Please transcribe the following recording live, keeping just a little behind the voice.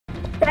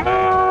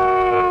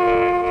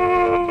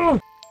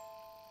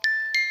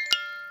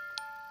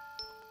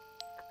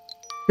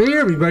Hey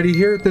everybody,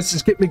 here, this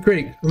is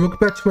GetMeGreek, and welcome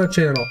back to my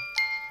channel.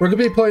 We're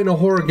going to be playing a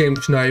horror game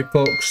tonight,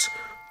 folks.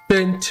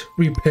 Vent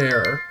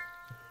Repair.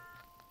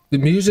 The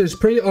music is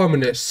pretty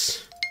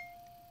ominous.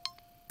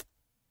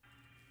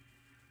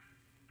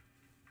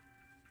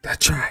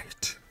 That's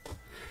right.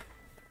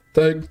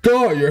 Thank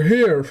God you're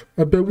here.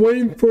 I've been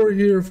waiting for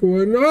you here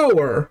for an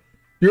hour.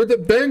 You're the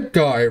vent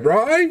guy,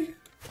 right?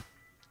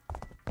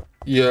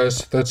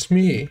 Yes, that's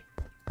me.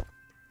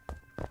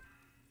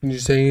 Can you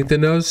say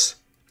anything else?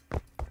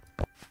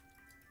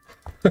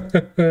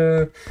 Alright,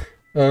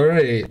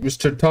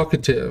 Mr.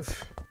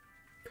 Talkative.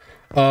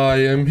 I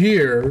am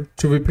here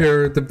to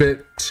repair the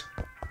vent.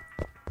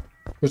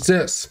 What's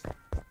this?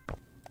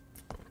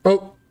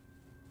 Oh,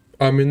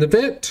 I'm in the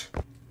vent.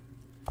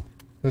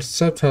 The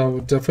subtitle will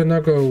definitely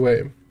not go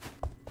away.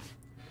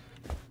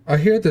 I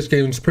hear this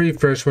game was pretty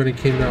fresh when it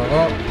came out.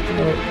 Oh.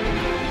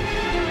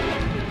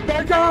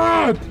 My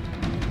God!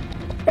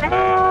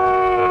 Ah!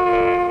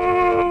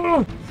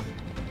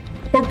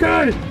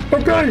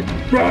 Okay,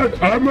 run,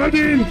 I'm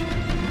running.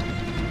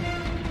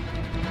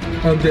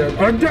 I'm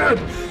dead.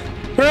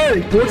 Hey,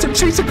 want some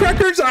cheese and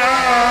crackers?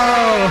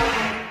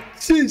 Ah!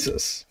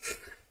 Jesus.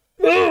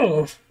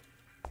 Oh.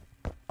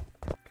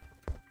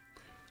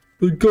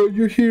 Thank God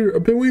you're here.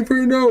 I've been waiting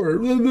for an hour.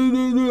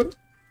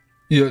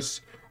 Yes,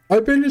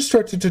 I've been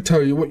instructed to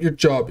tell you what your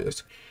job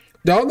is.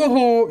 Down the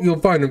hall, you'll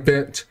find a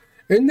vent.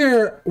 In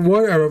there,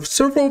 one out of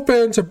several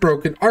fans are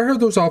broken. I heard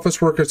those office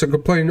workers are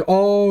complaining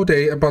all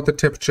day about the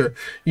temperature.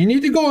 You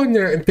need to go in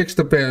there and fix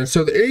the fan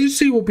so the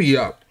AC will be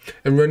up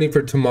and ready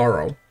for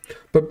tomorrow.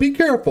 But be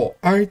careful.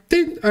 I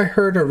think I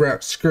heard a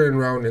rat scurrying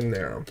around in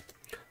there.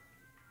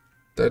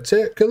 That's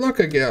it. Good luck,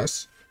 I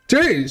guess.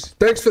 Jeez,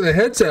 thanks for the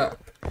heads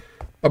up.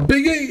 A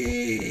big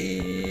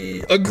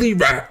ugly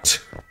rat.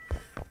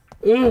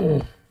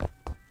 Ugh.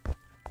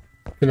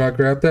 Can I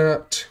grab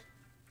that?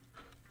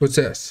 What's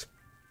this?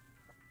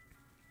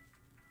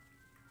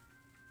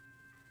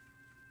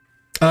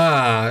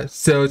 Ah,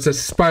 so it's a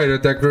spider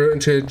that grew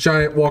into a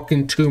giant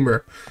walking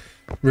tumor.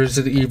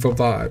 Resident Evil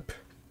vibe.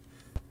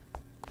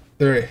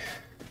 Alright,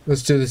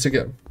 let's do this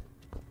again.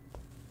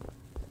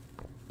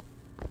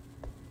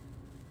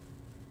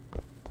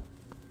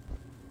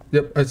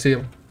 Yep, I see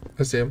him.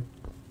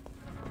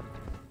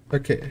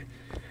 Okay,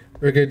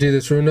 we're gonna do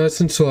this real nice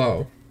and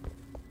slow.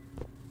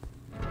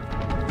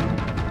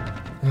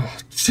 Oh,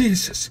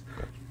 Jesus.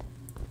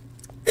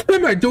 Why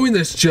am I doing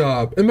this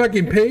job? Am I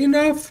getting paid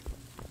enough?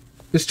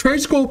 Is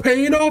trade school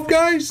paying off,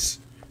 guys?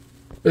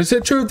 Is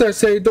it true that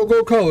say don't go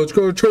to college,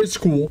 go to trade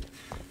school?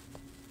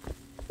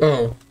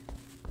 Oh,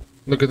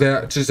 look at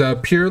that. Just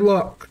pure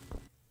luck.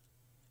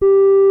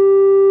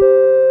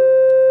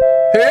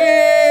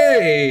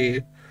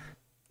 Hey!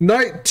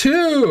 Night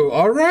 2!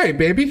 Alright,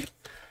 baby.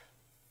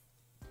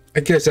 I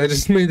guess I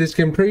just made this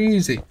game pretty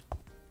easy.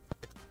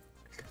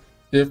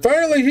 You're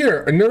finally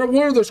here. Another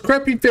one of those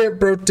crappy vent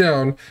broke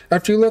down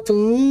after you left the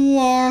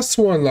last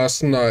one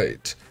last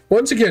night.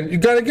 Once again, you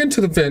gotta get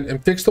into the vent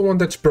and fix the one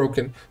that's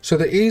broken, so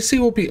the AC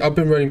will be up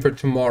and running for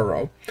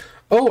tomorrow.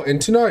 Oh,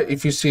 and tonight,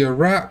 if you see a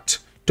rat,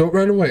 don't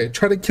run away.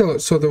 Try to kill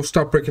it so they'll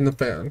stop breaking the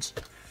fans.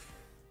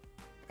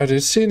 I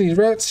didn't see any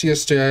rats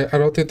yesterday. I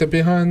don't think they're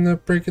behind the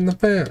breaking the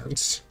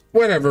fans.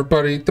 Whatever,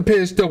 buddy. The pay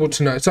is double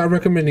tonight, so I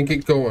recommend you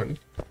get going.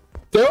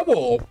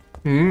 Double?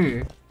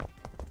 I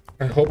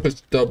hope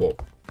it's double.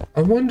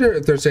 I wonder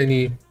if there's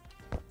any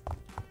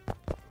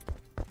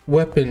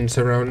weapons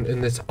around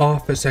in this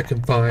office I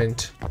can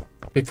find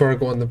before I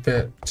go on the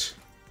vent.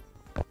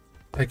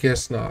 I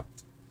guess not.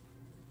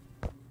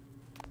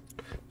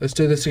 Let's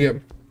do this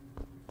again.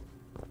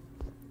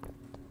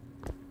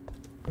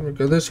 I'm gonna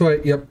go this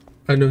way. Yep,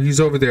 I know he's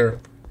over there.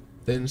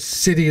 The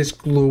insidious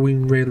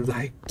glowing red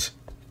light.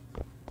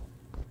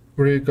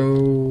 Where do you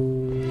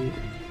go?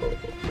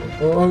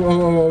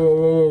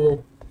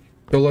 Oh.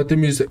 Don't let the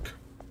music.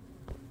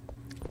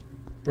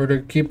 We're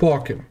gonna keep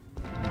walking.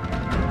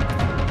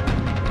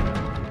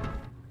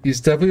 He's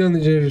definitely on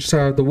the other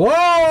side of the wall.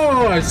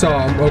 I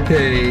saw him.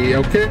 Okay.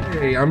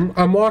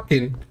 I'm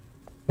walking.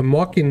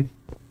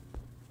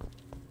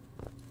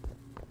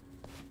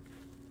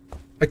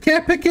 I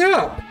can't pick it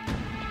up.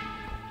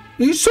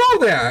 You saw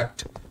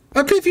that.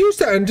 I'm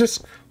confused and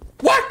just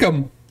whack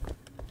him.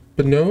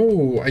 But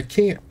no, I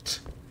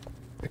can't.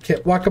 I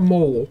can't whack a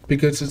mole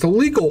because it's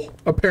illegal,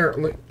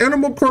 apparently.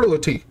 Animal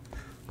cruelty.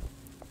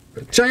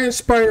 A giant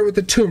spider with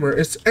a tumor.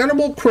 It's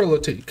animal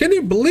cruelty. Can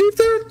you believe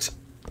that?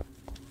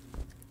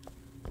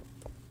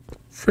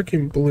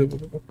 Freaking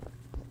believable.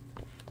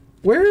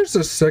 Where's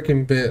the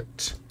second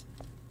bit?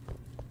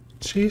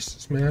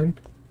 Jesus, man.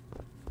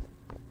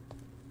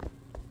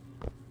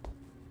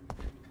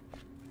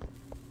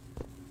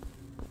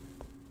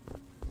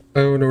 I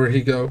don't know where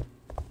he go.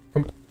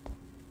 I'm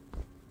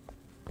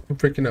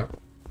freaking out.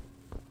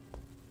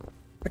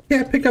 I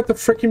can't pick up the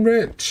freaking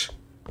wrench.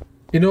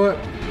 You know what?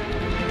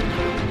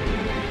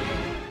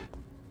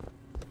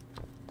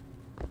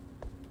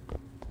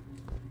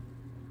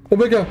 Oh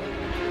my God.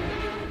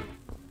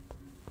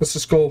 Let's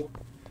just go.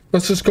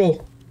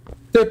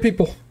 Dead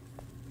people.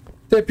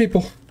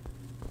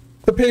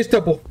 The pay is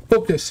double.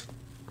 Focus.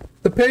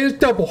 The pay is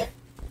double.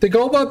 Think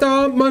all about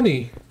the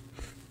money.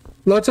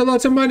 Lots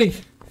of money.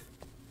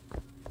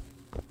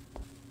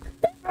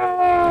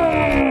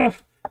 Ah,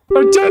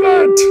 I did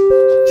it!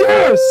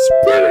 Yes!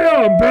 Put it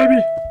on,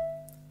 baby!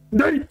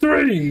 Night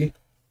 3.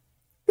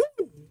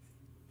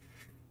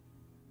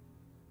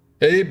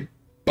 Hey,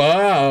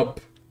 Bob.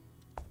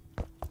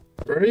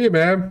 Where are you,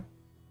 man?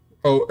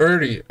 Oh,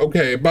 Ernie.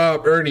 Okay,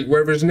 Bob, Ernie,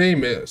 whatever his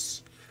name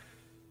is.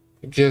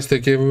 I guess they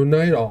gave him a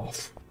night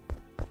off.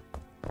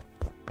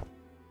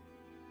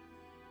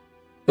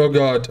 Oh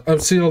god, I'm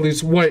seeing all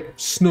these white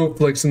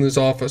snowflakes in this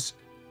office.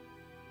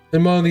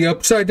 Am I on the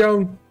upside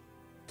down?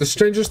 The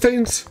Stranger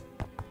Things?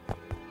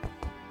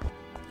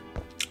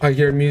 I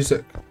hear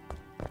music.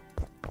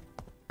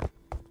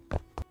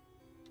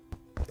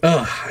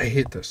 Ugh, I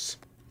hate this.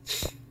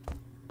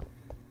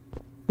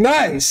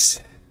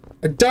 Nice!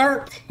 A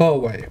dark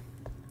hallway.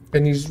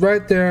 And he's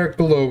right there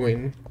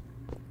glowing.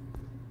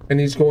 And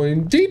he's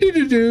going dee doo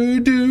doo doo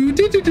doo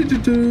dee doo doo doo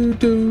doo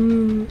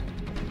doo.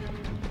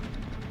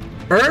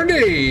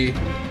 Ernie!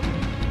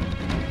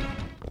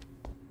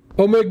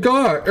 Oh my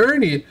god,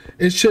 Ernie!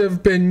 It should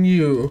have been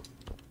you.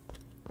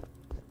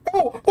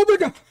 Oh my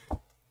god!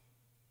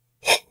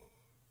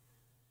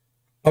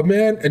 A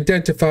man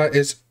identified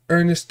as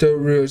Ernesto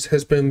Ruz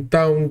has been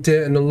found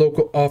dead in a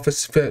local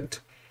office vent.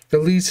 The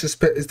lead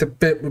suspect is the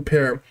vent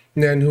repair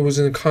man who was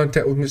in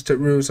contact with Mr.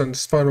 Ruz on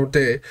his final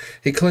day.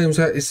 He claims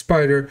that a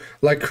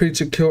spider-like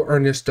creature killed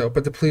Ernesto,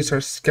 but the police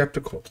are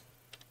skeptical.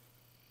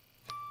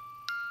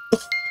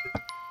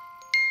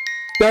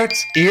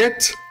 That's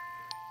it?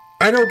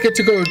 I don't get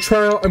to go to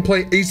trial and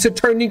play Ace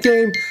Attorney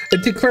game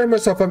and declare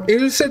myself I'm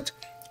innocent?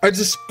 I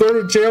just go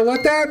to jail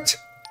like that?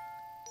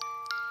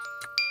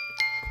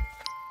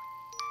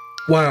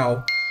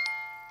 Wow.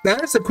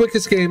 That is the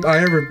quickest game I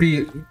ever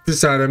beat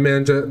beside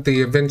Amanda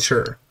the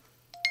Adventurer.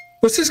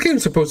 Was this game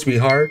supposed to be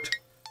hard?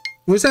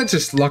 Was that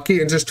just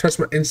lucky and just trust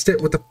my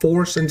instinct with the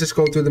force and just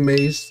go through the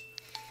maze?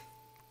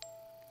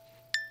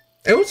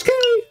 It was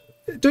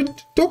scary.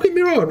 Don't get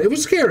me wrong. It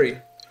was scary.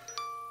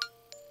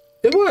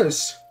 It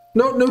was.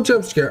 No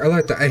jump scare. I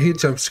like that. I hate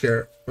jump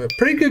scare. But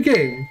pretty good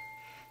game.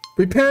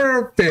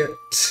 Repair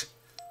Vent.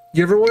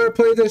 You ever want to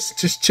play this?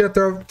 Just check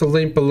out the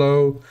link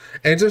below.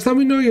 And just let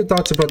me know your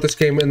thoughts about this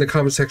game in the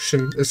comment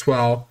section as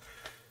well.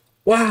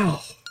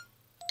 Wow.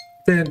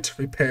 Vent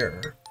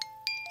Repair.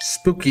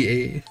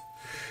 Spooky.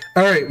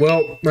 Alright,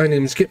 well, my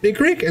name is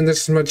GetMeGreek and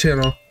this is my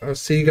channel. I'll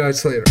see you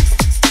guys later.